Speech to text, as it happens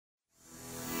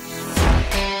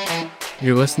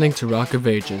You're listening to Rock of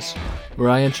Ages, where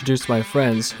I introduce my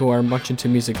friends who are much into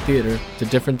music theater to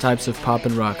different types of pop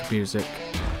and rock music.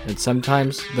 And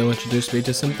sometimes they'll introduce me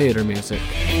to some theater music.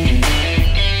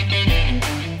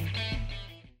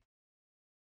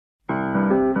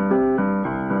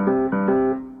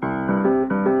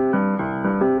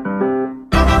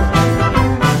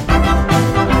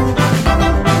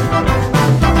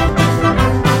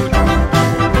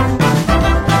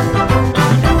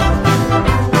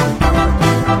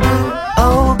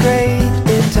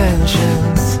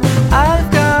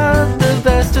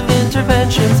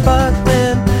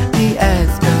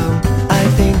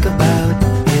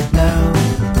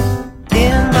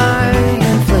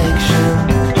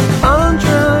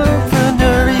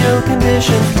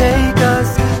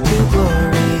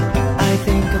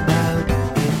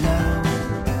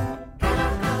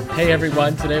 Hey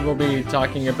everyone, today we'll be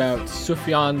talking about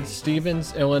Sufjan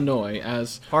Stevens, Illinois,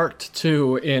 as part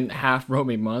 2 in Half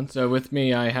Romy Month. So with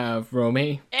me I have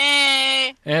Romy.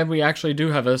 Hey! And we actually do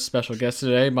have a special guest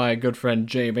today, my good friend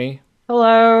Jamie.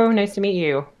 Hello, nice to meet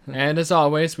you. And as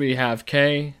always, we have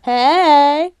Kay.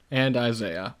 Hey! And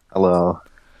Isaiah. Hello.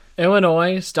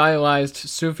 Illinois, stylized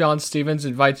Sufjan Stevens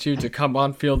Invites You to Come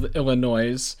On Field,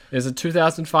 Illinois, is a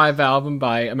 2005 album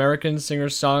by American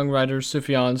singer-songwriter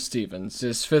Sufjan Stevens,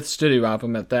 his 5th studio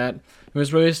album at that. It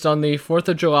was released on the 4th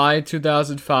of July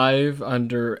 2005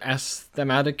 under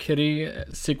Asthmatic Kitty,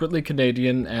 Secretly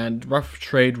Canadian, and Rough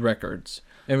Trade Records.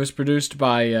 It was produced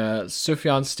by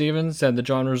Sufjan Stevens, and the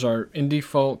genres are indie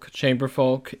folk, chamber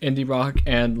folk, indie rock,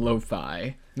 and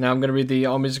lo-fi. Now I'm going to read the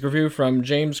all-music review from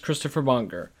James Christopher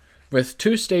Monger. With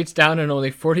 2 states down and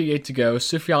only 48 to go,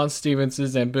 Sufjan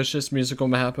Stevens' ambitious musical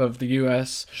map of the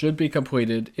U.S. should be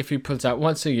completed if he puts out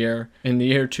once a year in the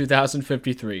year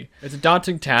 2053. It's a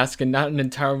daunting task and not an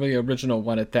entirely original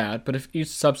one at that, but if each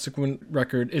subsequent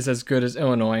record is as good as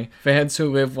Illinois, fans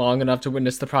who live long enough to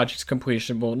witness the project's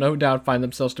completion will no doubt find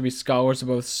themselves to be scholars of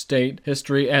both state,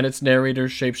 history, and its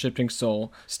narrator's shape-shifting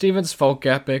soul. Stevens' folk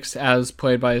epics, as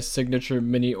played by his signature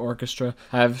mini orchestra,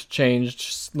 have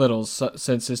changed little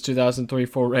since his 2003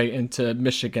 foray into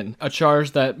Michigan, a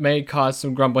charge that may cause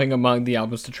some grumbling among the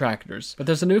album's detractors. But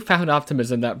there's a newfound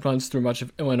optimism that runs through much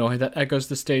of Illinois that echoes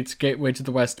the state's gateway to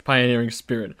the West pioneering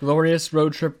spirit. Glorious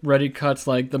road trip ready cuts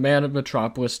like The Man of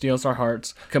Metropolis Steals Our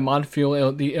Hearts, Come On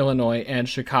Feel the Illinois, and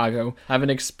Chicago have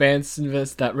an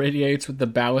expansiveness that radiates with the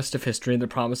ballast of history and the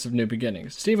promise of new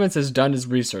beginnings. Stevens has done his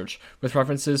research, with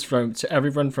references to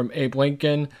everyone from Abe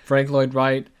Lincoln, Frank Lloyd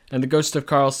Wright, and the ghost of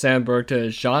Carl Sandburg to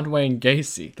John Wayne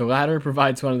Gacy. The latter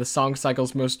provides one of the song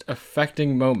cycle's most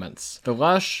affecting moments. The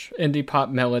lush indie pop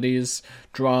melodies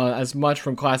draw as much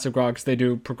from classic rock as they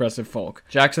do progressive folk.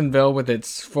 Jacksonville, with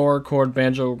its 4-chord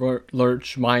banjo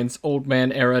lurch, minds old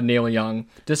man era Neil Young.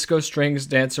 Disco strings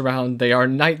dance around They Are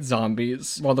Night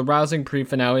Zombies, while the rousing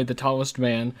pre-finale The Tallest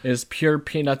Man is pure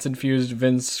peanuts-infused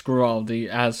Vince Guaraldi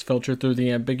as filtered through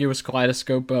the ambiguous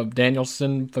kaleidoscope of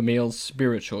Danielson Famile's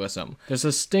spiritualism. There's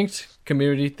a distinct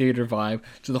community theater vibe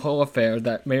to the whole affair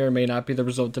that may or may not be the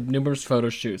result of numerous photo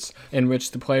shoots in which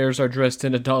the players are dressed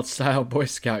in adult-style Boy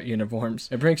Scout uniforms.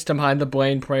 It brings to mind the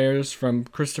Blaine prayers from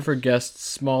Christopher Guest's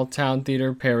small-town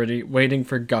theater parody Waiting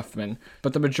for Guffman,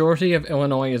 but the majority of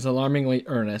Illinois is alarmingly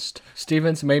earnest.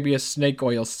 Stevens may be a snake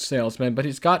oil salesman, but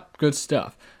he's got good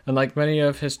stuff. And like many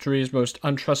of history's most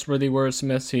untrustworthy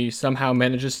wordsmiths, he somehow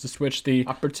manages to switch the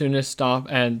opportunist off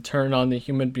and turn on the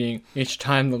human being each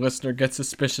time the listener gets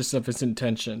suspicious of his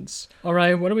intentions.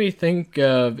 Alright, what do we think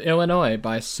of Illinois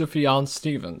by Sufjan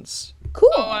Stevens? Cool.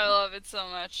 Oh, I love it so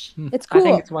much. It's cool. I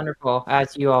think it's wonderful,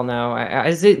 as you all know.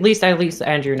 At least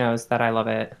Andrew knows that I love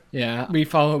it. Yeah, we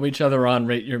follow each other on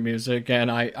Rate Your Music,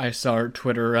 and I saw our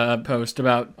Twitter post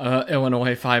about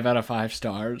Illinois 5 out of 5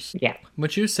 stars. Yeah.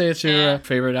 Would you say it's your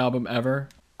favorite album ever?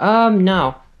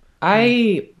 No.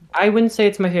 I wouldn't say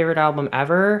it's my favorite album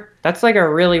ever. That's like a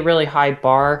really, really high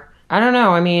bar. I don't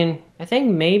know. I mean, I think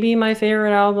maybe my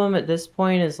favorite album at this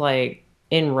point is like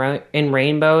In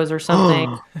Rainbows or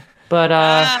something. But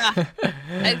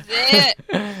that's it.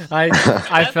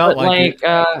 I felt like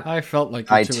I felt like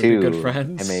I you two were too good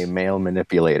friends. am a male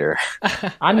manipulator.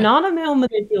 I'm not a male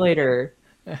manipulator.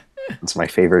 It's my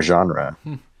favorite genre.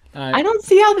 I don't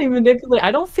see how they manipulate.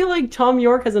 I don't feel like Tom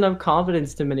York has enough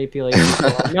confidence to manipulate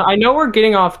people. I know we're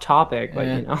getting off topic, but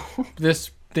you know.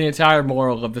 The entire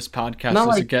moral of this podcast Not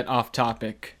is to like- get off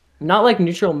topic. Not like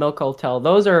Neutral Milk Hotel.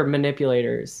 Those are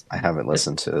manipulators. I haven't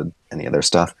listened to any other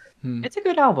stuff. It's a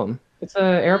good album. It's a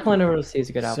Airplane Over the Sea is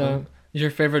a good album. So,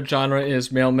 your favorite genre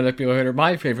is male manipulator.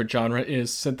 My favorite genre is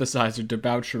synthesizer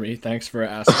debauchery. Thanks for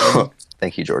asking.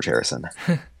 Thank you, George Harrison.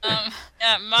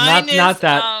 Yeah, mine is not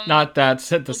that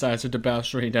synthesizer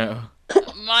debauchery. No.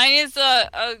 Mine is a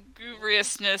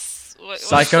lugubriousness.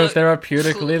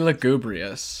 Psychotherapeutically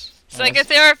lugubrious.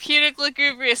 Psychotherapeutic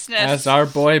lugubriousness. As our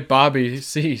boy Bobby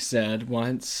C said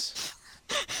once.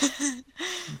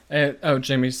 Oh,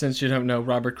 Jimmy, since you don't know,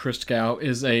 Robert Christgau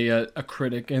is a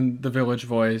critic in The Village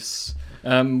Voice.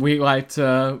 We like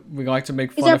to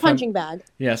make He's fun our of him. punching bag.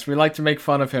 Yes, we like to make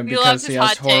fun of him We love because his he has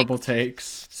hot horrible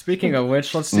takes. Speaking of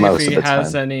which, let's see Most if of he the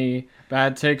has time. any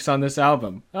bad takes on this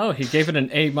album. Oh, he gave it an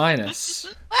A-. Wow.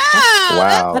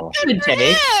 Good take.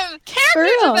 Damn! Character For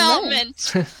real,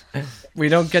 development. We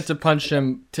don't get to punch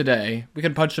him today. We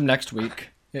can punch him next week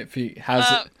if he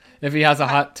has if he has a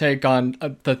hot take on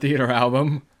the theater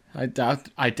album. I doubt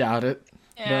it.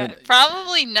 Yeah, But-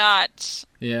 probably not.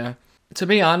 Yeah. To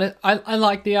be honest, I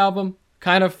like the album.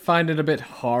 Kind of find it a bit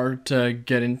hard to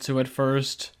get into at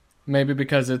first. Maybe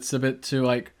because it's a bit too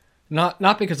like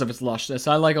not because of its lushness.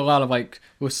 I like a lot of like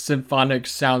with symphonic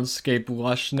soundscape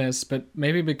lushness, but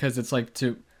maybe because it's like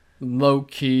too low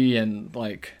key and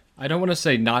like I don't want to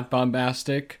say not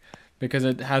bombastic because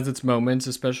it has its moments,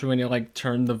 especially when you like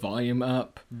turn the volume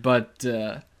up. But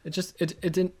it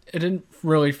didn't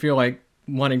really feel like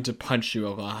wanting to punch you a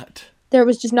lot. There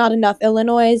was just not enough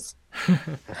Illinois.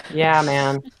 Yeah,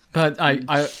 man. But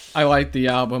I like the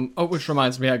album. Oh, which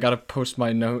reminds me, I gotta post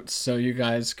my notes so you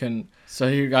guys can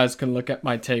look at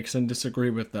my takes and disagree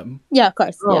with them. Yeah, of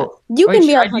course. Oh, Yeah. You wait, can be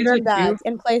should our I do punching that too? bag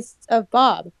in place of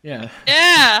Bob. Yeah.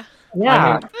 Yeah.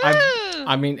 Yeah.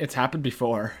 I mean, it's happened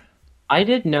before. I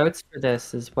did notes for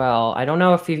this as well. I don't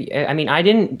know if you, I mean, I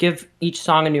didn't give each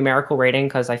song a numerical rating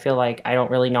because I feel like I don't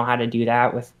really know how to do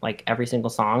that with like every single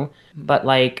song. But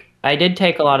like, I did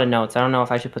take a lot of notes. I don't know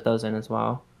if I should put those in as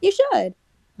well. You should.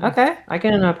 Okay, I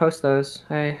can post those.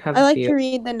 I have I a like few. to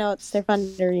read the notes. They're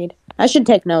fun to read. I should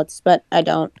take notes, but I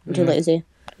don't. I'm too Mhm. lazy.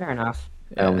 Fair enough.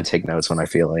 I only take notes when I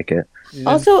feel like it. You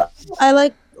Also, I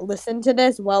like listen to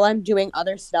this while I'm doing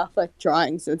other stuff like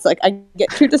drawing, so it's like I get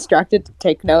too distracted to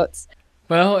take notes.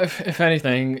 Well, if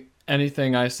anything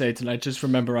I say tonight, just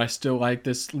remember I still like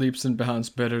this leaps and bounds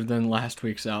better than last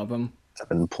week's album.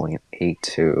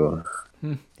 7.82.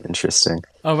 Interesting.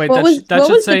 Oh wait, What was that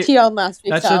should the say T on last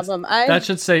week's that should- album? that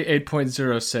should say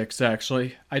 8.06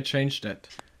 actually. I changed it.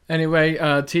 Anyway,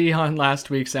 T on last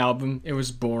week's album, it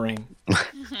was boring.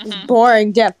 It's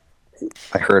boring, Jeff.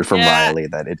 I heard from Yeah. Riley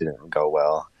that it didn't go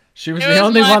well. She was It the was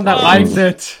only my one that fault. liked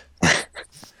it.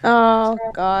 Oh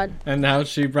God. And now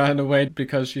she ran away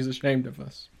because she's ashamed of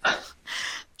us.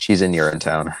 She's in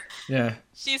Urinetown. Yeah.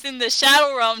 She's in the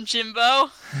Shadow Realm,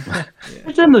 Jimbo.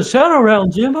 It's in the shadow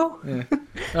realm, Jimbo.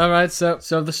 All right, so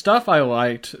the stuff I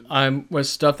liked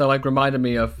was stuff that like reminded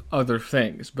me of other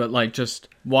things, but like just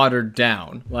watered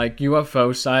down. Like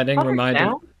UFO sighting reminded.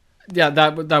 Down? Yeah,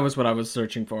 that was what I was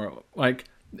searching for. Like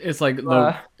it's like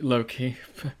low key.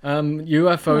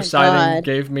 UFO Oh my sighting God.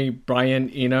 gave me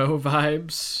Brian Eno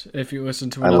vibes. If you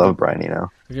listen to I another, love Brian Eno.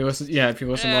 if you listen, Yeah.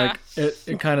 like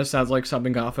it kind of sounds like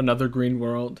something off Another Green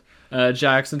World.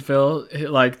 Jacksonville,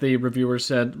 like the reviewer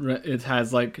said, it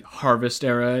has like Harvest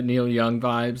era Neil Young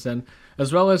vibes, and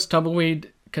as well as Tumbleweed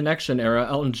Connection era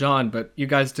Elton John. But you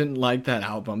guys didn't like that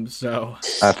album, so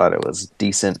I thought it was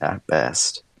decent at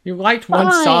best. you liked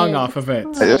one Fine. song off of it.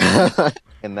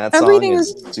 And that song Everything is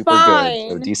is super good. So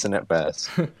fine. decent at best.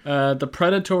 The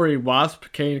Predatory Wasp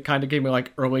kind of gave me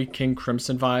like early King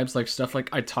Crimson vibes, like stuff like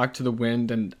I Talk to the Wind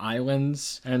and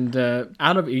Islands. And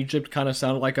Out of Egypt kind of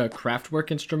sounded like a Kraftwerk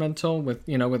instrumental with,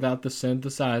 without the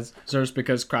synthesizers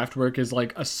because Kraftwerk is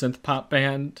like a synth pop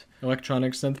band,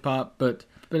 electronic synth pop, but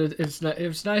it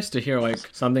was nice to hear like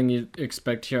something you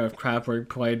expect here of Kraftwerk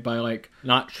played by like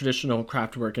not traditional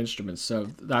Kraftwerk instruments. So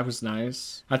that was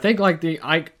nice. I think like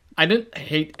I didn't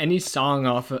hate any song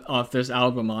off this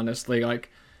album, honestly.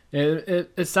 Like,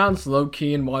 it sounds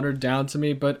low-key and watered down to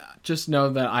me, but just know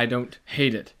that I don't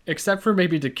hate it. Except for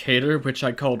maybe Decatur, which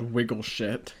I called wiggle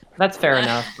shit. That's fair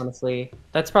enough, honestly.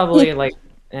 That's probably like,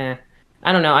 I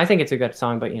don't know. I think it's a good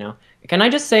song, but can I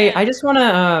just say, I just want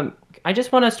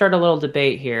to start a little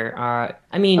debate here.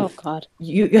 I mean, Oh God.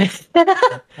 you,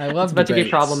 I love it's about to get debates.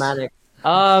 problematic.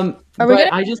 Are we But gonna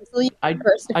I just sleep I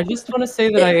first? just want to say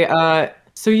that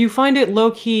so you find it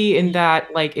low key in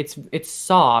that like it's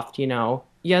soft,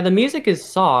 Yeah, the music is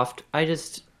soft. I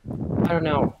don't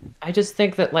know. I just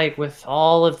think that like with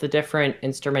all of the different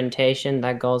instrumentation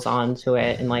that goes on to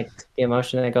it and like the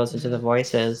emotion that goes into the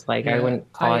voices, like I Yeah,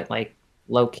 wouldn't call it like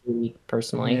low key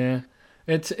personally. Yeah.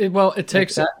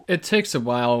 It takes a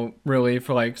while really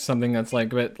for like something that's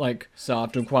like a bit like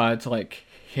soft and quiet to like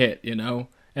hit,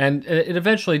 And it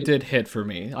eventually did hit for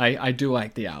me. I do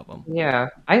like the album. Yeah,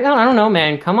 I don't know,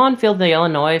 man. Come on, Feel the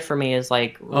Illinois for me is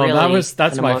like really.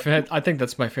 That's an my emotional- I think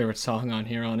that's my favorite song on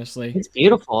here, honestly. It's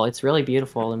beautiful. It's really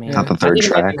beautiful to me. Not the I third think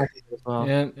it might be track. my favorite as well.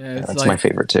 Yeah, it's That's like my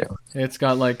favorite too. it's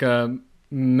got like a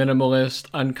minimalist,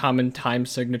 uncommon time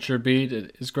signature beat.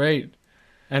 It is great.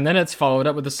 And then it's followed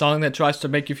up with a song that tries to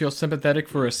make you feel sympathetic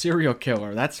for a serial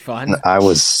killer. That's fun. I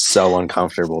was so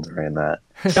uncomfortable during that.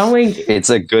 John Wayne. It's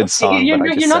a good song, you're but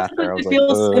I just you're not sat there. I supposed was to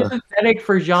like, feel "Ugh." sympathetic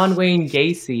for John Wayne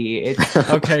Gacy. It's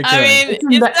Okay, good. I mean,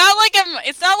 Isn't it's that- not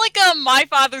like a My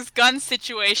Father's Gun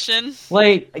situation.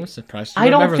 like I'm surprised you I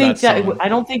don't remember think that song. I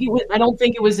don't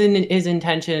think it was in his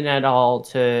intention at all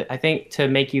to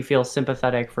make you feel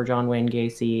sympathetic for John Wayne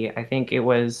Gacy. I think it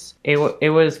was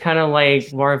kind of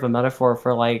like more of a metaphor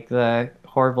for like the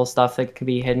horrible stuff that could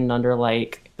be hidden under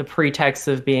like the pretext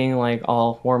of being like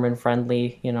all warm and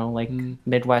friendly, like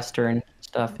Midwestern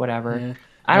stuff, whatever. Yeah.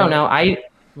 I don't know.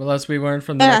 Well, as we learned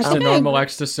from the Yeah, next I to think normal I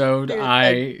episode, agree.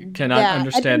 I cannot I do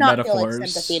understand not metaphors. feel like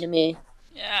sympathy to me.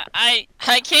 Yeah, I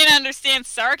can't understand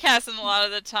sarcasm a lot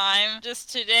of the time.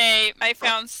 Just today, I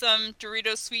found some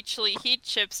Doritos Sweet Chili Heat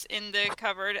chips in the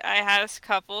cupboard. I had a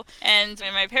couple, and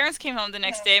when my parents came home the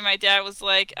next day, my dad was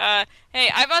like, hey,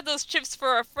 I bought those chips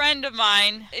for a friend of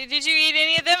mine. Did you eat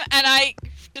any of them? And I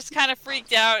just kind of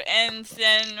freaked out, and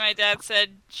then my dad said,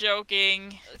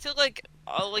 joking, it took like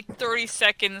 30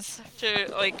 seconds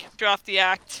to drop the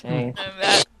act. Dang. And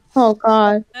that, Oh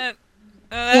god. that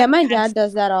Yeah, my dad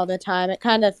does that all the time. It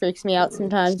kind of freaks me out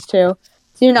sometimes too.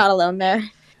 So you're not alone there.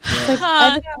 It's like,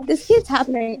 Huh. this keeps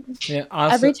happening. Yeah,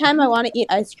 also, Every time I want to eat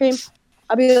ice cream,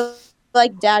 I'll be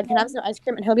like, Dad, can I have some ice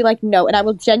cream? And he'll be like, no. And I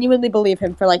will genuinely believe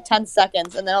him for like 10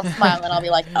 seconds. And then I'll smile and I'll be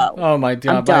like, oh, oh my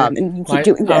god, I'm dumb. And you keep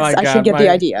doing this. my I God, should get the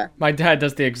idea. My dad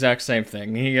does the exact same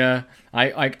thing.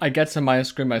 I get some ice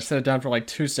cream, I set it down for like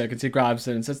 2 seconds, he grabs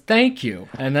it and says, thank you.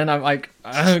 And then I'm like,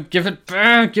 give it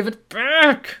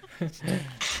back.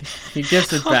 He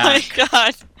gives it Oh my back.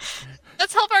 god.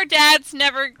 Let's hope our dads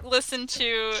never listen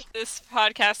to this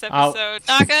podcast episode.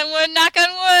 Knock on wood, knock on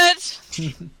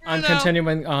wood. I'm No.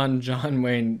 continuing on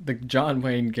the John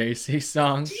Wayne Gacy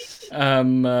song.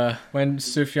 When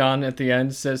Sufjan at the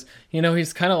end says,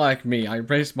 he's kind of like me. I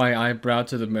raised my eyebrow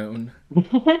to the moon.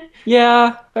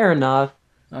 Yeah, fair enough.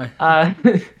 I-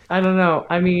 I don't know.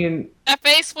 I mean, That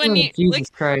face when you Jesus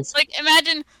Christ.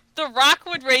 imagine The Rock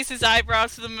would raise his eyebrow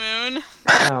to the moon.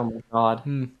 Oh my god.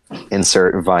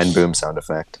 Insert Vine Boom sound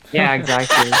effect. Yeah,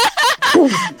 exactly.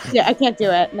 Yeah, I can't do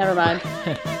it. Never mind.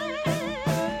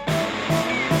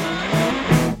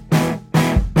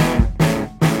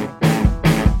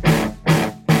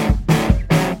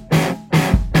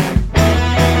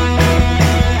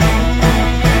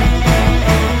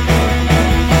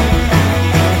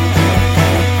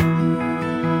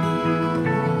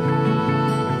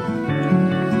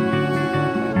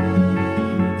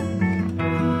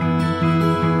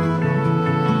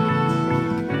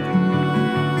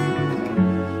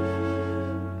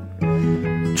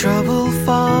 Trouble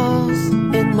falls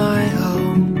in my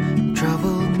home.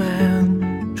 Troubled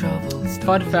man, troubled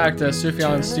Fun fact,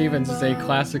 Sufjan Stevens is a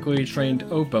classically trained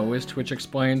oboist, which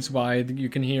explains why you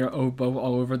can hear oboe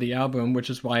all over the album, which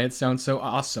is why it sounds so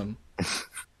awesome.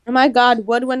 Oh my god,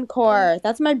 Woodwind Core.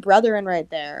 That's my brother in right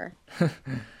there.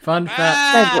 Fun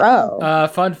fact. My bro.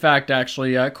 Fun fact,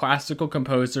 actually, classical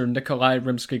composer Nikolai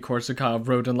Rimsky-Korsakov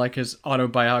wrote in like his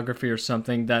autobiography or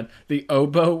something that the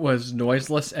oboe was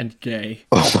noiseless and gay.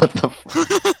 What the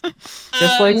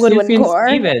Just like Woodwind Sufjan Core?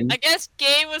 Stevens. I guess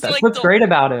gay was That's like what's the great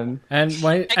about him. And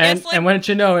when guess, like- and wouldn't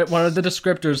you know it, one of the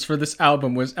descriptors for this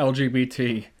album was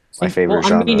LGBT. My favorite Well, I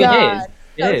genre. mean, God,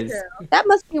 It so is. true. That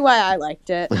must be why I liked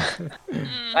it.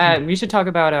 We should talk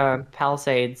about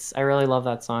Palisades. I really love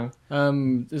that song.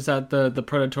 Is that the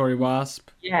predatory wasp?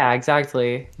 Yeah,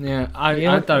 exactly. Yeah, What do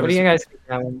I thought it what was. do you guys think of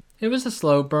that one? It was a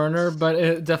slow burner, but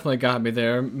it definitely got me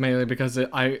there, mainly because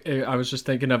I was just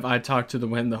thinking of I Talk to the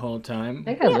Wind the whole time.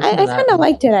 I think I Yeah, listened I to that kind of one.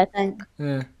 liked it, I think.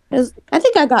 Yeah, I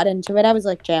think I got into it. I was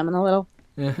like jamming a little.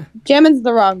 yeah. Jamming's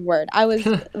the wrong word. I was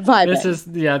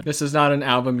vibing. This is not an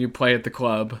album you play at the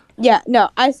club. Yeah, no,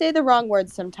 I say the wrong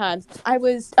words sometimes. I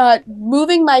was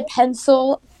moving my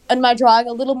pencil and my drawing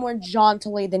a little more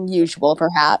jauntily than usual,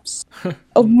 perhaps.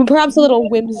 Perhaps a little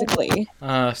whimsically.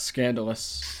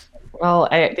 Scandalous. Well,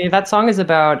 that song is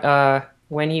about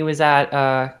when he was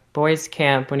at boys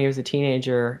camp when he was a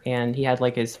teenager, and he had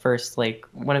like his first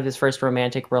one of his first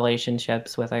romantic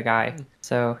relationships with a guy.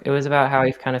 So it was about how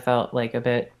he kind of felt like a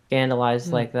bit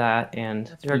scandalized like that, and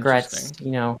regrets,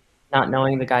 interesting. not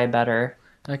knowing the guy better.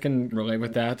 I can relate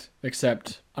with that,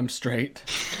 except I'm straight.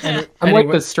 And I'm like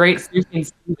anyway- the straight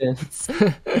Sufjan Stevens.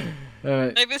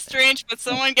 Life is strange, but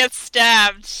someone gets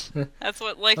stabbed. That's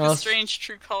what Life is Strange: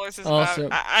 True Colors is also-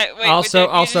 about. Wait, also-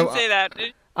 you didn't say that.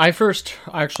 I first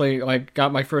actually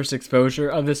got my first exposure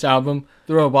of this album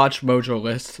through a Watch Mojo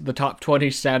list, the top 20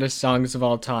 saddest songs of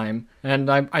all time, and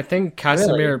I think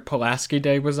Casimir Pulaski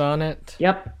Day was on it.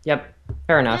 Yep.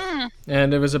 Fair enough.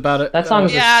 And it was about it. That song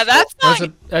is Yeah, that's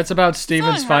not. That's about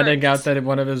Stevens song finding hurts. out that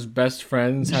one of his best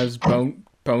friends has bone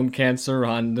cancer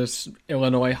on this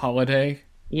Illinois holiday.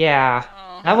 Yeah,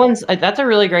 that's a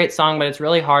really great song, but it's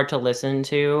really hard to listen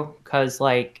to because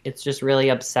like it's just really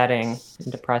upsetting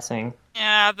and depressing.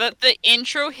 Yeah, the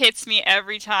intro hits me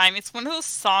every time. It's one of those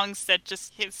songs that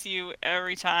just hits you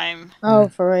every time. Oh,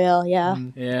 for real, yeah.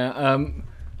 Yeah.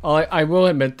 I will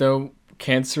admit though,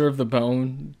 cancer of the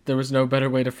bone. There was no better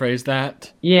way to phrase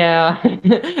that. Yeah,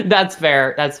 that's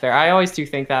fair. I always do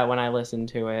think that when I listen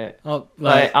to it,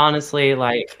 but honestly,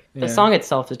 like the song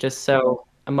itself is just so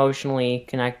emotionally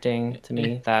connecting to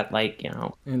me that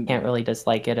can't really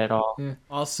dislike it at all. Yeah.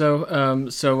 Also,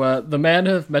 the man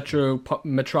of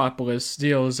Metropolis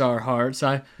steals our hearts.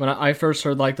 When I first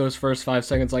heard those first 5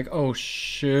 seconds, oh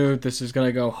shoot, this is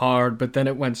gonna go hard, but then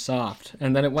it went soft,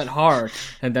 and then it went hard,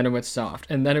 and then it went soft,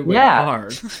 and then it went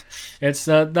hard. It's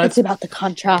It's about the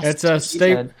contrast. It's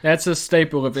a That's a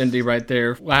staple of indie right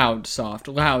there. Loud, soft.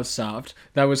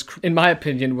 That was, in my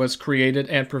opinion, was created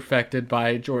and perfected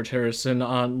by George Harrison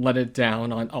on "Let It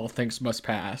Down" on "All Things Must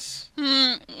Pass." When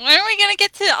are we gonna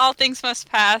get to All Things Must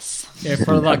Pass? If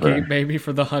we're lucky, maybe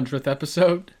for the 100th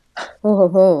episode.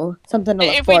 Something to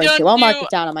look If we forward to. don't I'll mark do- it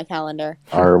down on my calendar.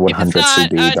 Our If it's 100th not, should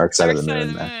be Dark Side of the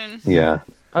Moon. Moon. Yeah.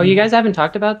 Oh, you guys haven't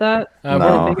talked about that?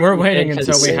 No. We're waiting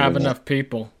until we Saving have it. enough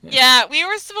people. Yeah, we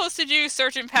were supposed to do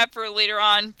Sgt. Pepper later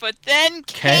on, but then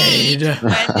Cade.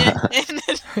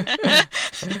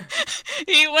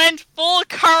 he went full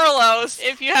Carlos.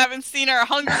 If you haven't seen our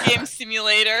Hunger Games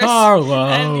simulators, and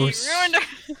Carlos. he ruined our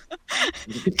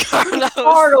Carlos.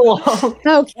 Carlo.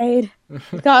 Oh, Cade.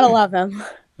 Gotta love him.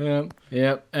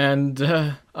 Yep. And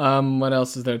what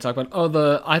else is there to talk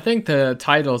about? I think the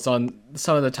titles on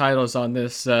some of the titles on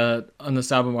this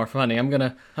album are funny. I'm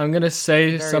gonna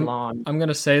say long. I'm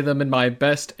gonna say them in my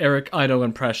best Eric Idle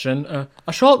impression.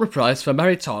 A short reprise for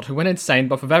Mary Todd, who went insane,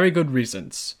 but for very good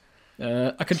reasons.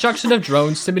 A conjunction of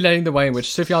drones simulating the way in which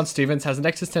Sufjan Stevens has an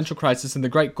existential crisis in the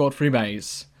Great Godfrey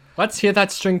Maze. Let's hear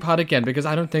that string part again, because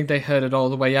I don't think they heard it all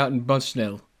the way out in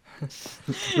Bushnell.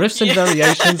 Riffs and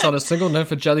variations on a single note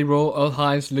for Jelly Roll, Earl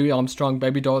Hines, Louis Armstrong,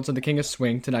 Baby Dolls, and the King of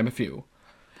Swing, to name a few.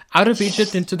 Out of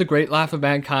Egypt into the great laugh of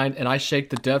mankind, and I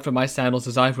shake the dirt from my sandals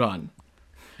as I run.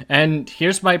 And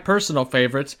here's my personal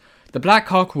favorite, The Black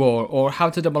Hawk War, or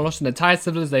How to Demolish an Entire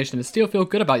Civilization and Still Feel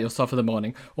Good About Yourself in the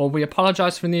Morning, or We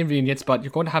Apologize for the Inconvenience, but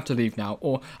You're Going to Have to Leave Now,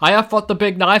 or I Have Fought the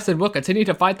Big Knives and Will Continue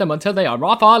to Fight Them Until They Are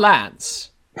Off Our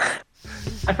Lands.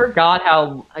 I forgot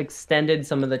how extended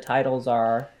some of the titles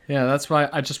are. Yeah, that's why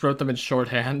I just wrote them in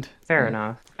shorthand. Fair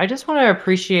enough. I just want to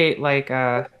appreciate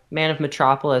Man of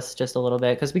Metropolis just a little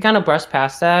bit because we kind of brushed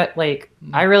past that.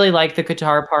 I really like the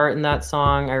guitar part in that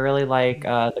song. I really like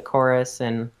the chorus,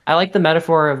 and I like the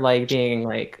metaphor of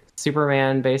being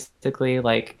Superman, basically.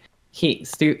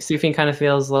 Sufjan kind of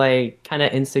feels kind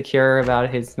of insecure about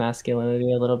his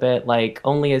masculinity a little bit.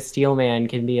 Only a steel man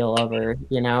can be a lover,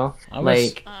 you know? I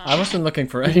wasn't looking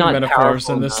for any not metaphors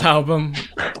powerful in this enough. album.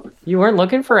 You weren't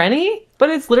looking for any?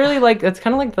 But it's literally that's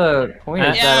kind of the point.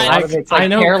 Is that a lot of it's I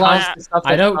know paralyzed and stuff.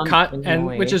 I know, that comes in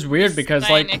which is weird because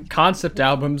Cynic. concept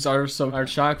albums are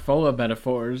chock full of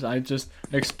metaphors. I just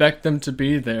expect them to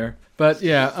be there. But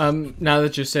yeah, now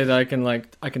that you say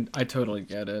that, I totally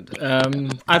get it.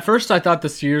 At first I thought the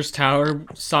Sears Tower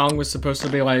song was supposed to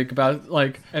be about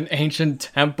an ancient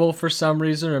temple for some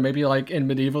reason, or maybe in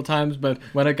medieval times. But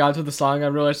when I got to the song, I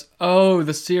realized, oh,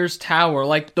 the Sears Tower,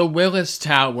 the Willis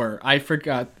Tower. I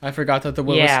forgot that the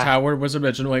Willis Tower was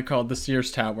originally called the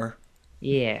Sears Tower.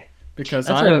 Yeah. Because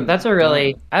I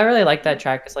really like that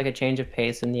track. It's a change of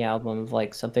pace in the album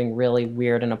of something really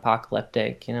weird and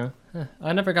apocalyptic, you know?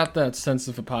 I never got that sense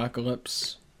of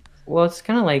apocalypse. Well, it's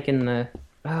kind of in the...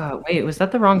 wait, was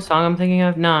that the wrong song I'm thinking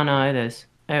of? No, it is.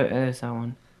 It is that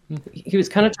one. He was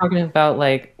kind of talking about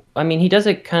he does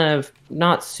it kind of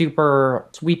not super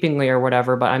sweepingly or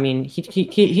whatever, but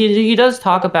he does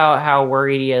talk about how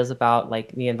worried he is about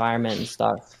the environment and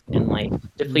stuff and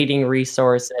depleting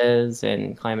resources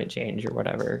and climate change or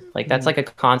whatever. That's a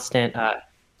constant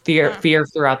fear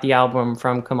throughout the album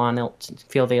from Come On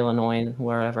Feel the Illinois,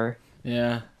 wherever.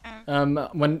 Yeah.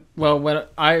 When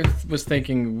I was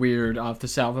thinking weird off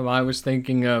this album, I was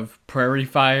thinking of Prairie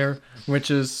Fire, which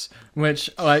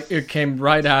it came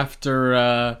right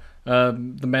after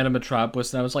the Man of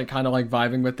Metropolis, and I was like kind of like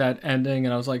vibing with that ending,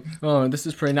 and I was like, oh, this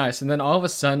is pretty nice. And then all of a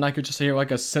sudden, I could just hear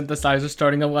like a synthesizer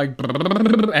starting to like,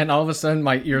 and all of a sudden,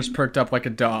 my ears perked up like a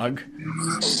dog.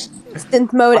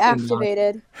 Synth mode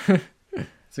activated.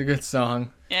 It's a good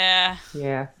song. Yeah.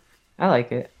 Yeah, I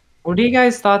like it. What are you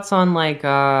guys' thoughts on like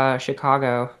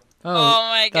Chicago? Oh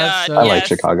my that's, god. I I like yes.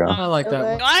 Chicago. I like that Okay.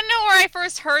 one. You wanna know where I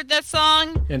first heard that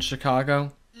song? In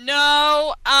Chicago.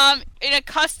 No, in a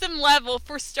custom level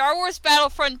for Star Wars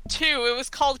Battlefront 2. It was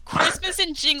called Christmas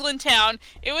in Jinglintown.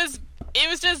 It was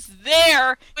just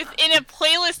there within a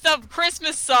playlist of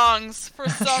Christmas songs for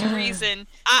some reason.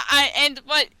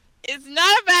 But it's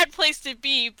not a bad place to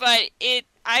be, but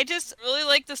I just really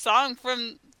like the song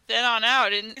from then on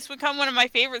out, and it's become one of my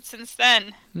favorites since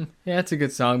then. Yeah, it's a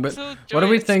good song, but So what do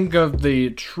we joyous. think of the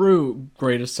true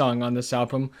greatest song on this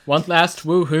album? One Last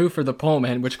Woohoo for the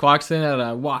Pullman, which clocks in at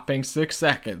a whopping 6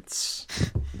 seconds.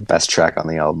 Best track on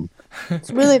the album. It's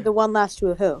really the one last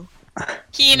woohoo.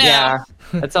 Kino. Yeah,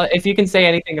 that's all, if you can say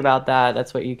anything about that,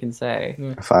 that's what you can say.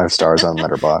 5 stars on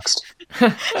Letterboxd.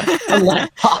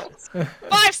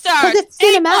 5 stars. Because it's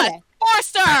 8+, cinematic. 4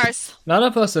 stars. None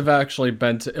of us have actually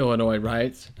been to Illinois,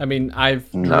 right? I mean,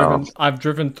 No. I've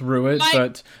driven through it,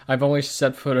 but I've only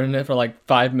set foot in it for like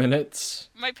 5 minutes.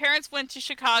 My parents went to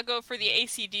Chicago for the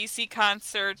AC/DC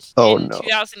concert Oh, in no.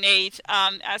 2008.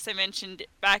 As I mentioned,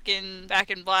 back in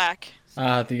Black.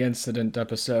 The incident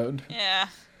episode. Yeah.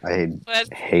 I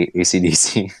But hate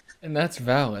AC/DC. And that's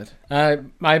valid.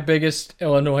 My biggest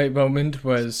Illinois moment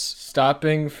was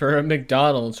stopping for a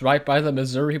McDonald's right by the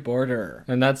Missouri border.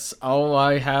 And that's all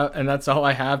I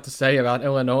have to say about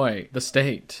Illinois, the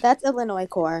state. That's Illinois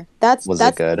core. That's Was it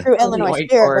that's good? true Illinois White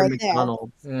spirit or right there.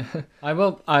 McDonald's. I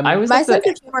will. I was My at the- sense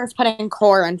of humor is putting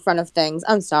core in front of things.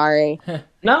 I'm sorry.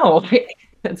 No,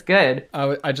 that's good.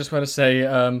 I just want to say,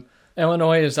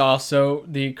 Illinois is also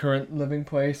the current living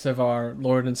place of our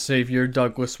Lord and Savior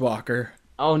Douglas Walker.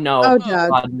 Oh no. Oh, Doug.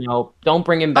 God, no. Don't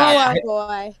bring him Oh, back. our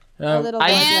boy. Uh, A little I-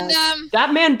 bit. and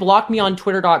That man blocked me on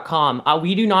Twitter.com.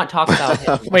 We do not talk about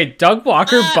him. Wait, Doug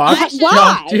Walker Why?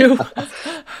 blocked you?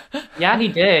 Yeah, he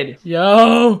did.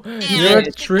 Yo, you're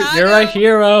Chicago. a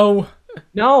hero.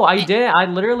 No, I did. I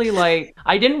literally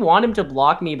I didn't want him to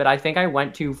block me, but I think I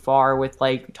went too far with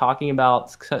talking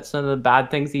about some of the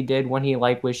bad things he did when he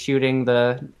was shooting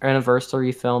the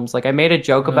anniversary films. I made a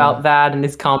joke about that in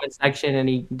his comment section, and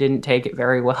he didn't take it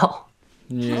very well.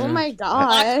 Yeah. Oh my blocked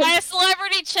god. by a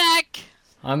celebrity check.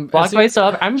 I'm Blocked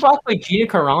myself. I'm blocked by Gina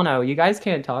Carano. You guys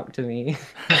can't talk to me.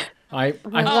 I, Oh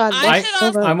my I, god. I I, should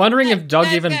also- I'm wondering if Doug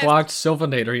Guys, even guys. blocked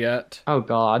Sylvanator yet. Oh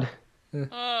God.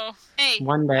 Oh, hey.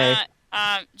 One day.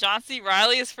 John C.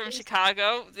 Riley is from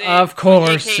Chicago. Of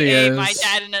course he AKA my is.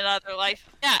 dad in another life.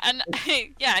 Yeah, and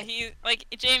yeah, he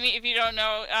Jamie. If you don't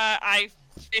know, I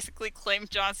basically claimed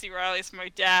John C. Riley as my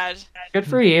dad. Good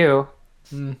for you.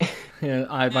 Yeah,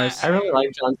 I yeah. really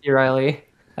like John C. Riley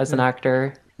as an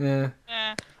actor. Yeah.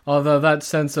 Yeah. Although that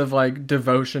sense of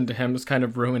devotion to him has kind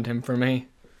of ruined him for me.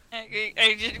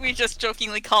 We just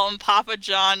jokingly call him Papa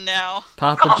John now.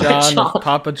 Papa John John. of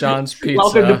Papa John's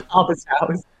Welcome to Pizza. Papa's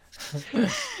house.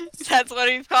 That's what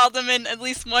we've called him in at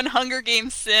least one Hunger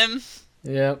Games sim.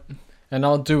 Yep. And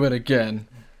I'll do it again.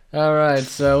 Alright,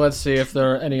 so let's see if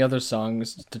there are any other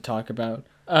songs to talk about.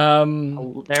 There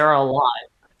are a lot.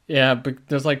 Yeah, but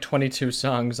there's 22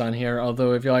 songs on here,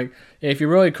 although if you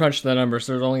really crunch the numbers,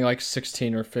 there's only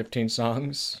 16 or 15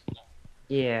 songs.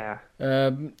 Yeah.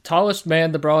 Tallest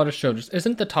Man, The Broadest Shoulders.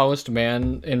 Isn't the tallest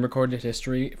man in recorded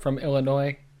history from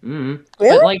Illinois? Mm.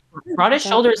 Really? But Broadest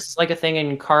Shoulders is a thing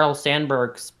in Carl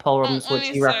Sandburg's poems, let which me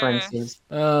he see. references.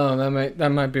 Oh, that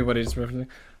might be what he's referencing.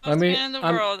 Best man in the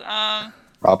world.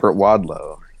 Robert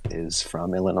Wadlow is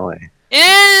from Illinois. He's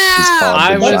Yeah. called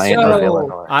I the was- Giant Let's of go.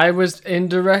 Illinois. I was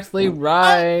indirectly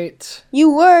right.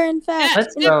 You were, in fact.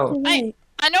 Let's go.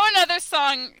 I know another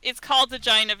song. It's called "The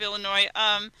Giant of Illinois."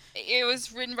 It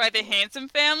was written by the Handsome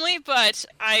Family, but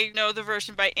I know the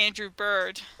version by Andrew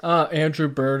Bird. Andrew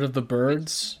Bird of the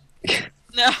Birds.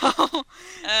 No,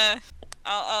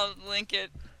 I'll link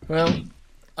it. Well,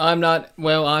 I'm not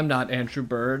Andrew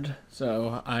Bird,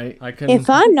 so I can. If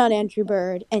I'm not Andrew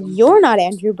Bird and you're not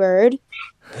Andrew Bird,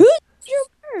 who's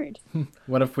Andrew Bird?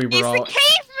 What if we He's were all? the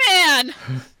caveman.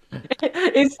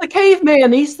 It's the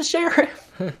caveman. He's the sheriff.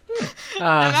 And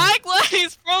I'm glad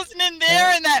he's frozen in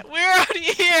there, and that we're out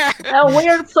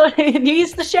here.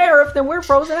 He's the sheriff. Then we're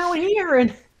frozen out here.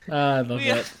 And I love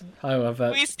that. I love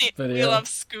that We video. love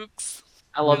Skooks.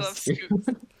 I love We love Sue.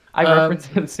 Skooks. I reference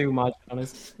him so much,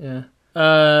 honestly.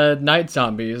 Yeah. Night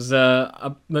Zombies.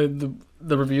 The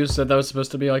review said that was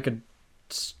supposed to be a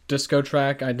disco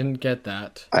track. I didn't get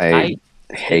that. I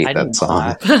I hate I that did song.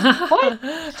 not.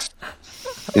 What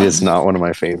It is not one of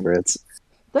my favorites.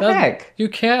 the heck? You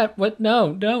can't. What?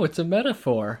 No, it's a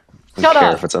metaphor. I Shut don't care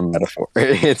up. if it's a metaphor.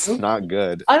 It's not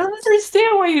good. I don't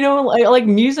understand why you don't like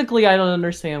musically. I don't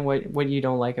understand what you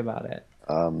don't like about it.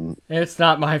 It's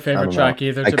not my I favorite don't know. track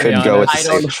either. I To could be go with honest,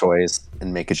 the I safe don't- choice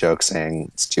and make a joke saying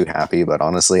it's too happy, but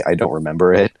honestly, I don't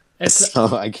remember it, It's-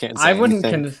 so I can't say I wouldn't.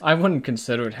 anything. I wouldn't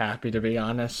consider it happy, to be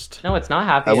honest. No, it's not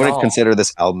happy. I at wouldn't all. consider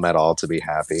this album at all to be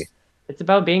happy. It's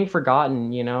about being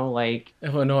forgotten. You know, like.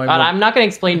 Illinois. God, will- I'm not gonna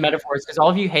explain metaphors because all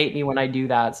of you hate me when I do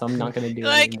that, so I'm not gonna do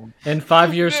Like- it anymore. In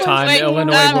 5 years' time, Wait,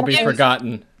 Illinois will be if-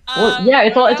 forgotten. Well, yeah,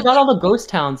 it's about all the ghost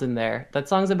towns in there. That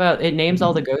song's about it names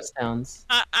all the ghost towns.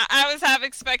 I was half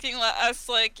expecting us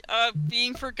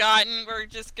being forgotten. We're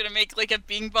just gonna make like a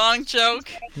Bing Bong joke.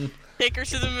 Take her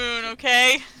to the moon,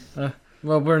 okay?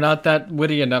 Well, we're not that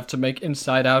witty enough to make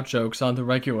inside-out jokes on the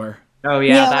regular. Oh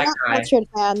yeah, that I'm guy. not your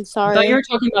fan. I Sorry. thought you were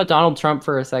talking about Donald Trump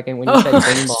for a second when you said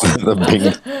Bing Bong. The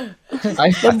Bing. I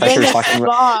I thought you were Biggest talking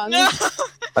about. song. No.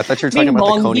 I thought you were talking Bing about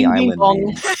bong, the Coney bing, bing Island bong.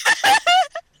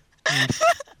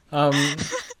 meme.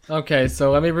 Okay,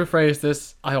 so let me rephrase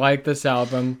this. I like this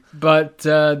album, but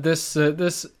this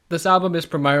album is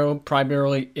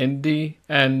primarily indie,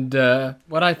 and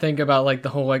what I think about like the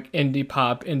whole like indie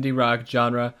pop, indie rock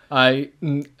genre,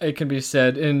 it can be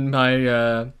said in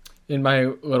my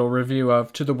little review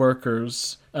of To the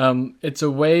Workers. It's a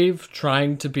wave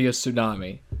trying to be a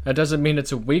tsunami. That doesn't mean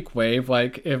it's a weak wave.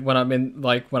 Like when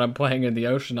I'm playing in the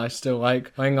ocean, I still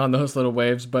like playing on those little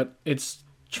waves, but it's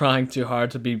trying too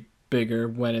hard to be bigger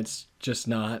when it's just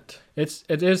not. It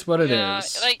is what it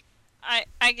is. Like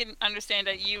I can understand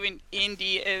that you in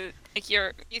indie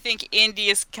you think indie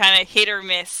is kind of hit or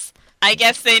miss. I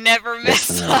guess they never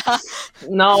miss.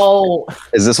 No.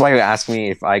 Is this why you asked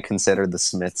me if I consider the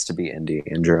Smiths to be indie,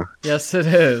 Andrew? Yes, it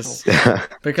is.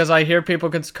 Because I hear people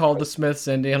call the Smiths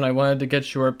indie, and I wanted to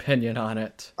get your opinion on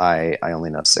it. I only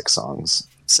know 6 songs.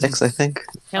 6, I think.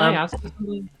 Can I ask you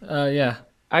something? Yeah.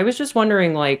 I was just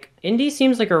wondering, like, indie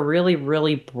seems like a really,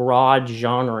 really broad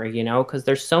genre, you know, because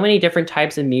there's so many different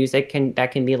types of music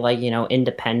that can be like, you know,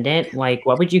 independent. Like,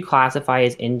 what would you classify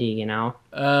as indie, you know?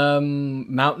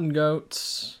 Mountain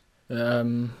Goats,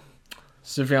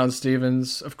 Sufjan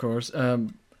Stevens, of course.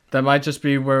 That might just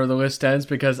be where the list ends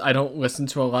because I don't listen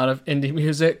to a lot of indie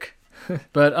music.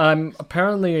 But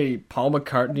apparently Paul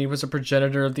McCartney was a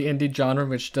progenitor of the indie genre,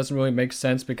 which doesn't really make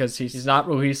sense because he's not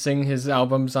releasing his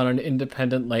albums on an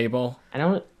independent label.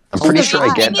 I'm pretty my sure I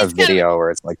God. get a Indie's video where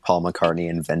it's like Paul McCartney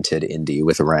invented indie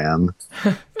with Ram.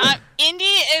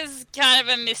 Indie is kind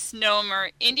of a misnomer.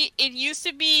 Indie, it used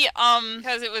to be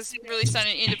because it was released on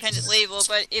an independent label,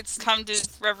 but it's come to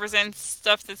represent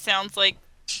stuff that sounds like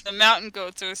the Mountain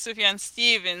Goats or Sufjan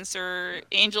Stevens or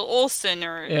Angel Olsen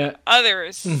or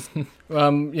others.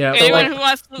 Yeah. Anyone who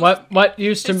wants to. What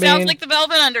used to It mean? sounds like the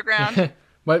Velvet Underground.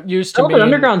 What used to Velvet mean?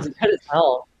 Underground's good as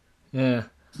hell. Yeah.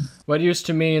 What used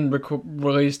to mean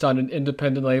released on an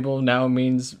independent label now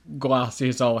means glossy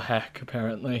as all heck,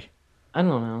 apparently. I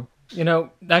don't know. You know,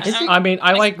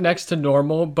 I like Next to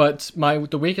Normal, but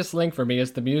the weakest link for me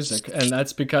is the music, and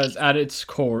that's because at its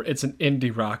core, it's an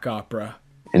indie rock opera.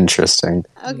 Interesting.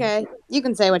 Okay, you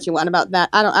can say what you want about that.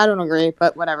 I don't agree,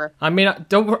 but whatever. I mean,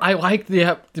 don't worry, I like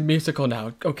the musical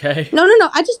now, okay? No.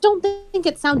 I just don't think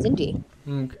it sounds indie.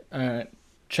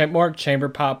 More chamber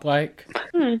pop like.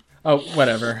 Oh,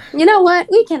 whatever. You know what?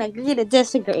 We can agree to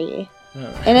disagree,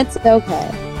 and it's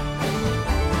okay.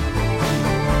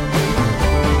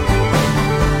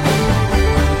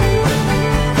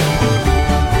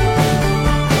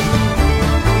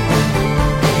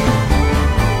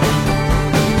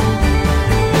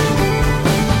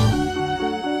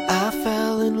 I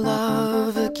fell in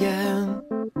love again.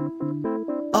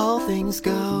 All things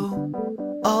go.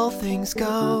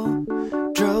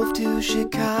 Drove to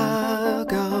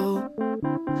Chicago.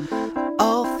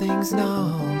 All things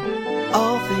know.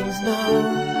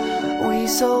 We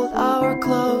sold our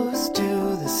clothes to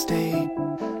the state.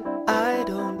 I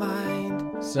don't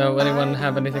mind. So, anyone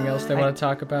have anything else they want to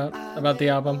talk about the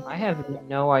album? I have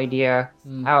no idea.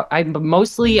 I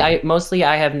mostly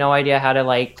have no idea how to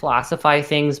like classify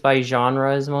things by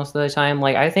genres most of the time.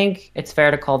 Like I think it's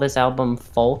fair to call this album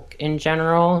folk in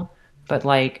general, but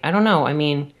like I don't know. I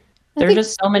mean, there's think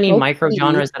just so many folk micro is-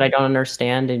 genres that I don't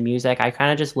understand in music. I kind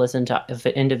of just listen to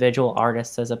individual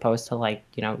artists as opposed to like,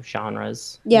 you know,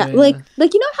 genres. Yeah, Yeah. like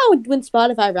you know how when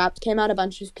Spotify Wrapped came out, a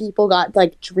bunch of people got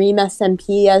like Dream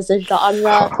SMP as a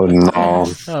genre. Oh no.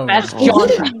 Oh, Best no.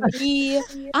 genre. Me,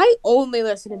 I only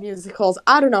listen to musicals.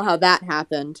 I don't know how that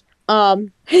happened.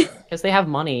 Because they have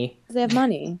money. They have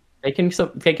money. They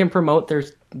can promote their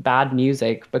bad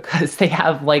music because they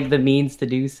have like the means to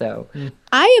do so.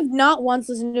 I have not once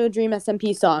listened to a Dream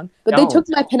SMP song, but they Don't. took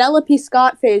my Penelope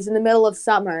Scott phase in the middle of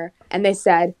summer and they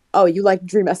said, "Oh, you like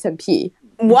Dream SMP?"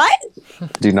 What?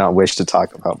 Do not wish to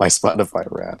talk about my Spotify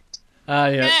rap.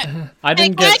 Yeah. I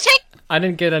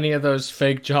didn't get any of those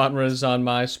fake genres on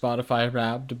my Spotify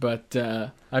Wrapped, but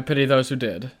I pity those who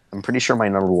did. I'm pretty sure my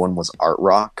number one was art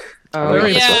rock. Oh, I don't know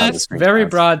if yeah. it's still on Yeah. the screen. Very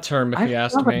broad term, if I you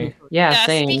ask love me. it. Yeah, Yeah,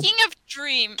 same. speaking of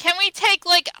Dream, can we take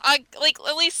like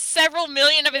at least several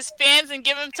million of his fans and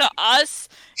give them to us,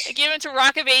 give them to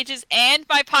Rock of Ages and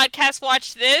my podcast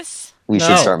Watch This? We No.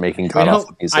 should start making We god don't,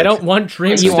 awful music. I don't want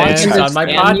Dream You want stands them to on my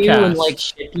stand you podcast. and like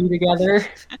ship you together.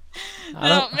 I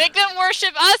No, don't, make them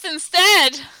worship us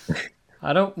instead.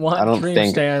 I don't want I don't Dream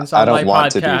think stands I on don't my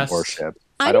want podcast. to be worshipped.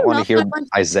 I I don't do want not to hear want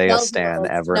Isaiah Twelve Stan year olds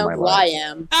ever know in my who I life.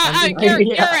 am. You're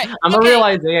right. I'm Okay, a real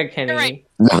Isaiah Kennedy. right.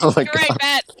 Oh my You're right, God.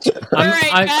 Matt. You're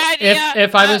right, bad idea.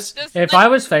 If Just I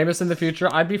was famous in the future,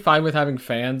 I'd be fine with having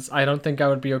fans. I don't think I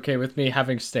would be okay with me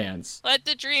having stands. let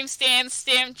the dream stand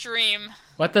Dream.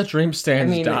 Let the Dream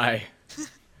stands mean- die.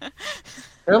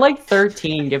 They're like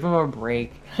 13. Give them a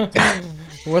break.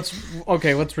 Let's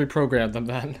reprogram them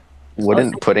then.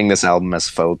 Wouldn't putting this album as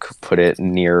folk put it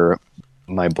near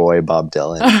my boy Bob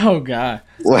Dylan? Oh god.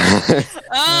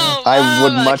 Oh, I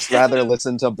would Mama. much rather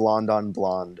listen to Blonde on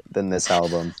Blonde than this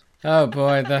album. Oh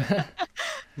boy.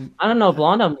 I don't know.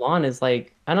 Blonde on Blonde is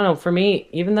like, I don't know. For me,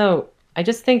 even though I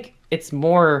just think it's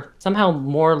somehow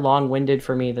more long-winded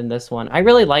for me than this one. I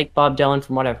really like Bob Dylan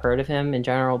from what I've heard of him in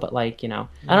general, but like, I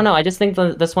don't know. I just think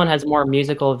this one has more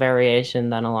musical variation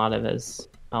than a lot of his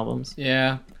albums.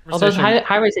 Yeah. Although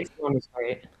Highway 61 was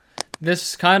great.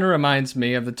 This kind of reminds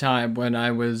me of the time when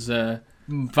I was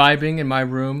vibing in my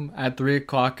room at 3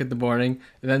 o'clock in the morning,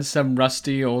 and then some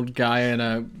rusty old guy in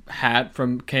a hat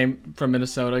from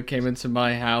Minnesota came into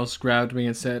my house, grabbed me,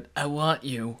 and said, "I want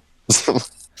you."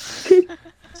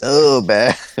 Oh,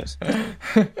 bad.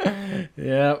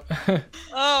 Yep.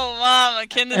 Oh, Mama,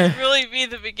 can this really be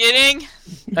the beginning?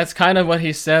 That's kind of what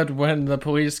he said when the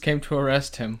police came to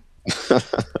arrest him.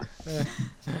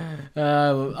 I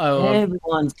love.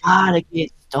 Everyone's gotta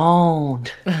get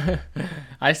stoned.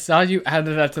 I saw you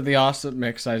added that to the awesome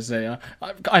mix, Isaiah.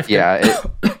 I've Grew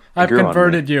on me.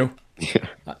 converted you.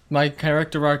 My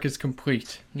character arc is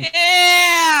complete.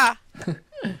 Yeah!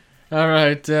 All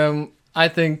right. I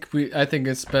think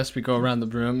it's best we go around the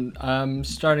room.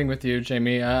 Starting with you,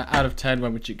 Jamie. Out of 10,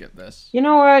 what would you give this? You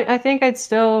know what? I think I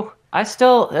still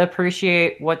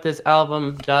appreciate what this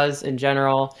album does in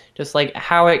general. Just like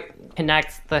how it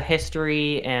connects the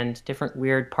history and different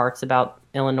weird parts about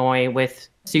Illinois with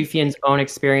Sufjan's own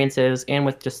experiences and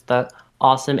with just the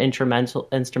awesome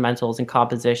instrumentals and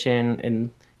composition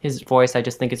and his voice. I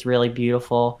just think it's really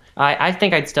beautiful. I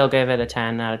think I'd still give it a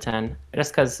 10 out of 10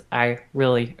 just because I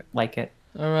really like it.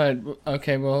 All right.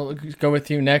 Okay. Well, go with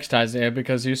you next, Isaiah,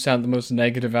 because you sound the most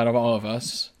negative out of all of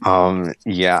us.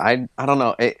 Yeah, I don't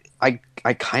know.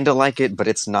 I kind of like it, but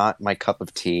it's not my cup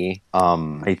of tea.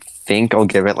 I think I'll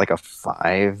give it like a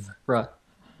 5. Bruh.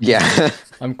 Yeah.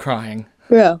 I'm crying.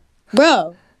 Bro.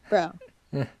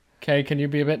 Okay. Can you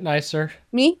be a bit nicer?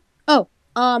 Me? Oh,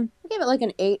 I gave it like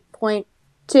an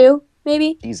 8.2,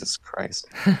 maybe. Jesus Christ.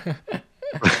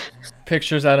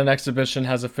 Pictures at an exhibition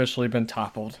has officially been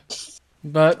toppled.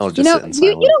 But I'll You just know, sit in you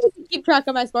silence. don't get to keep track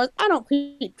of my scores. I don't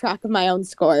keep track of my own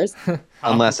scores.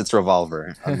 Unless it's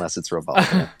Revolver.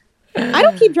 I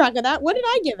don't keep track of that. What did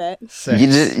I give it? 6. You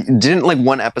didn't like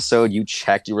one episode you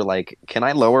checked, you were like, can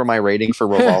I lower my rating for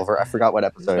Revolver? I forgot what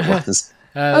episode it was.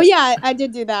 Oh yeah, I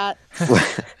did do that.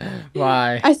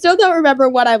 Why? I still don't remember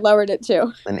what I lowered it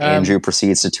to. And Andrew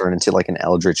proceeds to turn into like an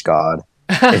eldritch god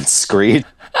and screed.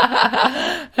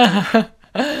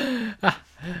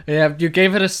 Yeah, you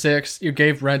gave it a 6. You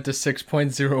gave Rent a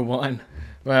 6.01.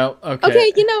 Well, okay.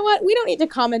 Okay, you know what? We don't need to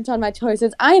comment on my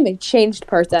choices. I am a changed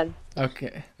person.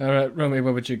 Okay. All right, Romy,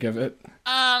 what would you give it?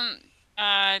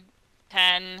 10.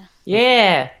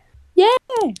 Yeah.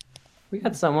 Yay! We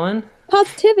got someone.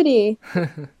 Positivity.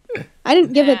 I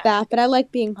didn't give it that, but I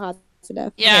like being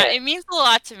positive. Yeah, Yeah. it means a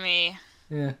lot to me.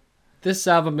 Yeah. This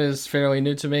album is fairly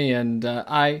new to me, and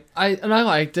I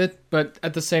liked it, but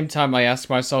at the same time, I asked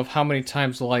myself, how many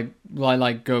times will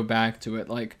I go back to it?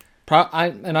 Like,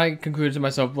 I concluded to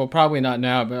myself, well, probably not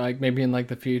now, but like maybe in like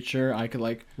the future, I could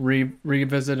like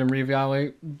revisit and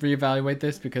reevaluate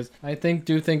this, because I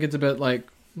do think it's a bit like,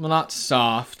 well, not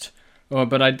soft,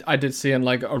 but I did see in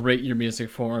like a Rate Your Music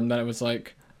forum that it was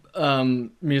like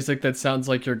music that sounds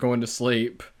like you're going to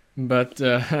sleep, but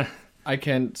I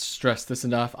can't stress this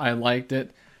enough. I liked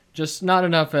it, just not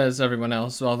enough as everyone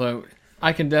else, although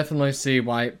I can definitely see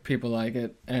why people like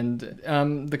it, and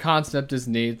the concept is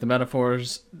neat. The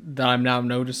metaphors that I'm now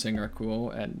noticing are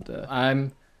cool,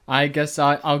 and I guess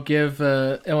I'll give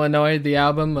Illinois the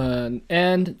album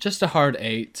and just a hard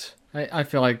 8. I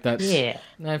feel like that's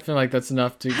I feel like that's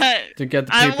enough to get the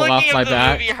people off my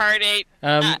back. Movie Hard 8.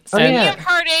 Speaking of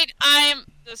Hard 8, I'm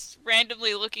just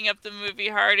randomly looking up the movie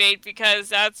Hard 8 because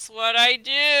that's what I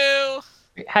do.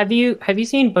 Have you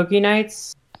seen Boogie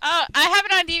Nights? I have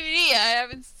it on DVD. I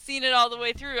haven't seen it all the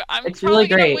way through. It's really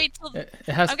great. Gonna wait till It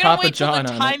has I'm gonna Papa wait till John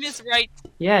the on time it. is right.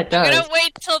 Yeah, it does. I'm gonna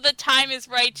wait till the time is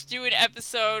right to do an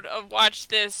episode of Watch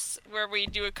This where we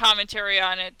do a commentary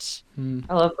on it.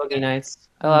 I love Boogie Nights.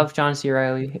 I love John C.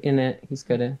 Reilly in it. He's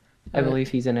good in. I believe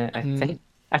he's in it. I think.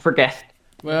 I forget.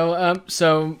 Well,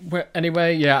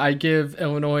 anyway, yeah, I give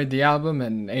Illinois the album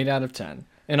an 8 out of 10,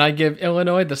 and I give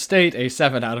Illinois the state a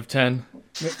 7 out of 10.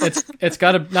 It's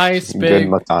got a nice big Good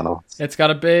McDonald's. It's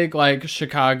got a big like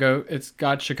Chicago. It's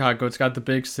got the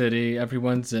big city.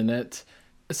 Everyone's in it.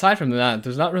 Aside from that,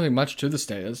 there's not really much to the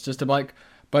state. It's just a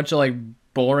bunch of like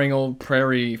boring old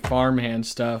prairie farmhand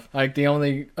stuff. Like the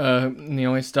only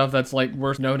stuff that's like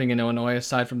worth noting in Illinois,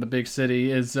 aside from the big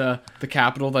city, is the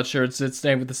capital that shares its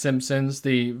name with the Simpsons,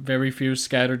 the very few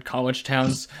scattered college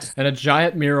towns, and a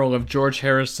giant mural of George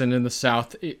Harrison in the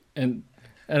South. And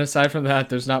aside from that,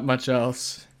 there's not much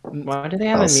else. Why do they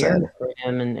have a mural for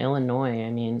him in Illinois? I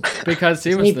mean, because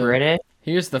he is was he British?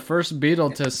 He is the first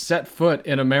Beatle to set foot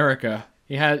in America.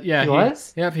 He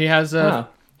was. Yep, he has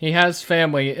he has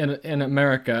family in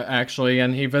America actually,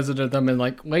 and he visited them in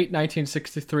like late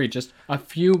 1963, just a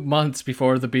few months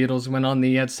before the Beatles went on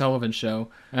the Ed Sullivan Show.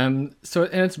 And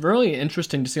it's really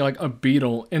interesting to see like a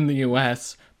Beatle in the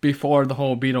U.S. before the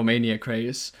whole Beatlemania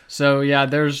craze. So yeah,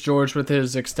 there's George with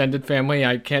his extended family.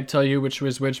 I can't tell you which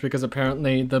was which because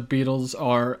apparently the Beatles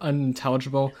are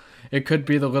unintelligible. It could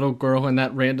be the little girl in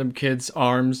that random kid's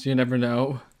arms. You never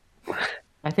know.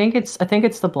 I think it's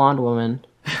the blonde woman.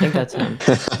 I think that's him.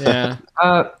 Yeah.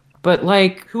 But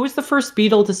like, who was the first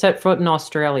Beatle to set foot in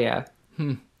Australia?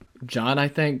 John, I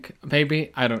think,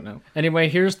 maybe. I don't know. Anyway,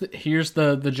 here's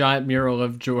the giant mural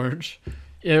of George.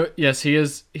 Yes, he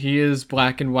is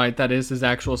black and white. That is his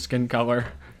actual skin color.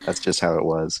 That's just how it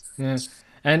was. Yeah.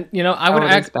 And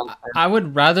I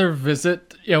would rather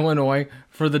visit Illinois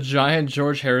for the giant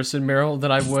George Harrison mural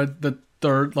than I would the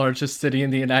third largest city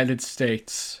in the United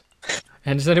States.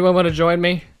 And does anyone want to join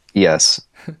me? Yes.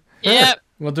 Yep.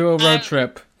 We'll do a road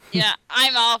trip. Yeah,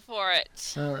 I'm all for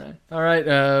it. All right.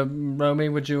 Romy,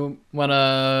 would you want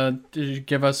to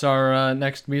give us our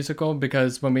next musical?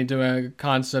 Because when we do a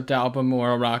concept album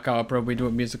or a rock opera, we do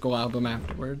a musical album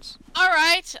afterwards. All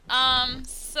right.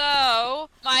 So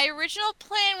my original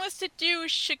plan was to do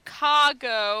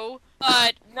Chicago,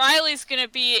 but Riley's gonna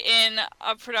be in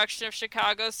a production of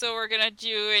Chicago, so we're gonna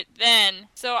do it then.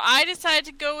 So I decided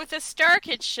to go with a Star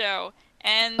Kid show,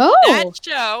 and that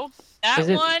show,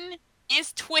 one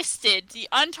is Twisted, the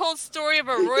untold story of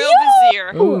a royal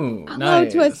vizier. Ooh, I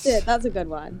nice. love Twisted. That's a good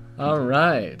one. All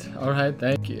right,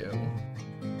 thank you.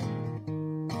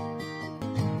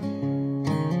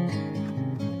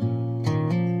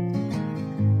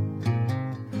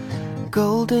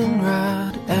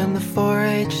 Goldenrod and the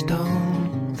 4-H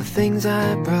stone, the things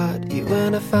I brought you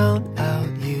when I found out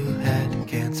you had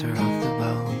cancer of the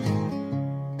bone.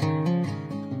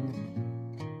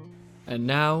 And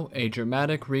now, a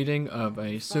dramatic reading of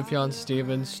a Sufjan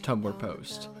Stevens Tumblr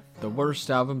post. The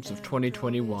worst albums of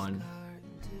 2021.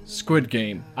 Squid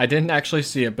Game. I didn't actually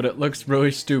see it, but it looks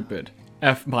really stupid.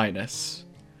 F-. Squid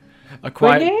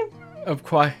Game?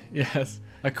 Yes.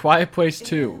 A Quiet Place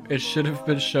 2. It should have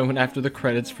been shown after the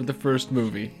credits for the first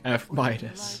movie. F-.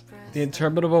 The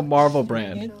interminable Marvel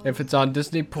brand. If it's on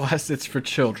Disney Plus, it's for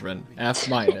children.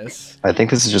 F-. I think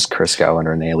this is just Chris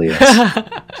under an alias.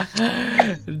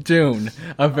 Dune.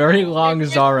 A very long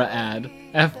Zara ad.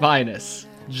 F-.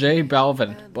 J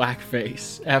Balvin.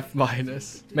 Blackface. F-.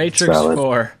 Matrix Valid.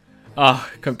 4.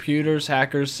 Computers,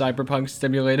 hackers, cyberpunk,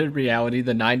 stimulated reality,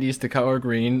 the 90s, the color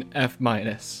green. F-.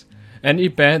 Any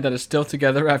band that is still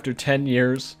together after 10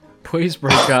 years, please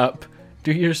break up.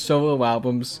 Do your solo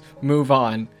albums. Move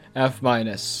on. F-.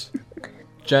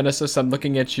 Genesis, I'm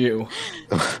looking at you.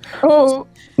 Oh.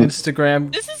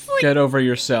 Instagram, This is like get over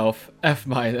yourself. F-.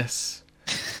 that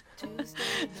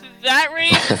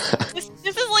rate.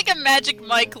 This is like a Magic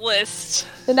Mike list.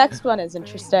 The next one is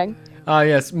interesting.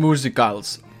 Yes,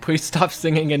 musicals. Please stop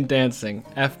singing and dancing.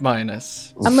 F-.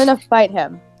 I'm gonna fight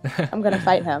him. I'm gonna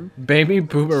fight him. Baby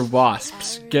boomer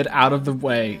wasps, get out of the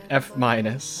way. F-.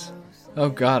 Oh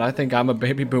god, I think I'm a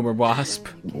baby boomer wasp.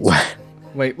 What?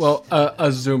 Wait, well, a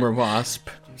zoomer wasp.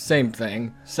 Same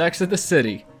thing. Sex of the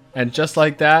City. And just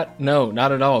like that, no,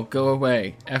 not at all. Go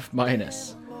away. F-.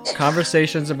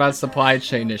 Conversations about supply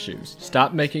chain issues.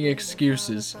 Stop making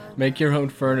excuses. Make your own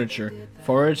furniture.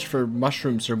 Forage for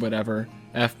mushrooms or whatever.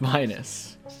 F-.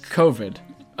 COVID.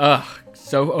 Ugh,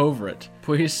 so over it.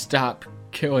 Please stop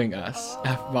killing us.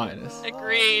 F-.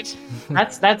 Agreed.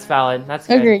 That's valid. That's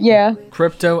good. Agree. Yeah.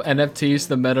 Crypto, NFTs,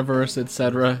 the metaverse,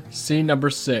 etc. See number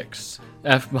 6.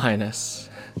 F-.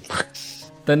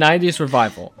 The 90s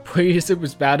revival. Please, it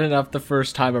was bad enough the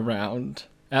first time around.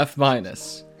 F-.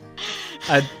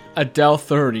 Adele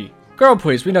 30. Girl,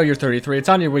 please, we know you're 33. It's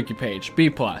on your wiki page. B+.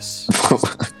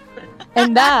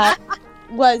 And that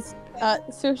was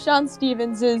Sufjan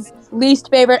Stevens' least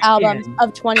favorite album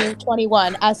of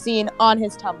 2021, as seen on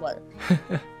his Tumblr.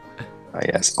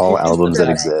 Yes, all albums that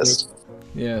exist.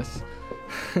 Yes.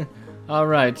 All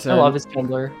right. I love his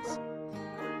Tumblr.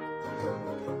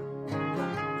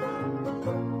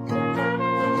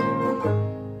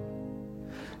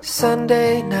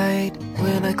 Sunday night,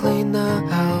 when I clean the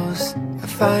house, I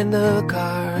find the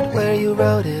card where you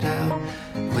wrote it out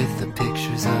with the picture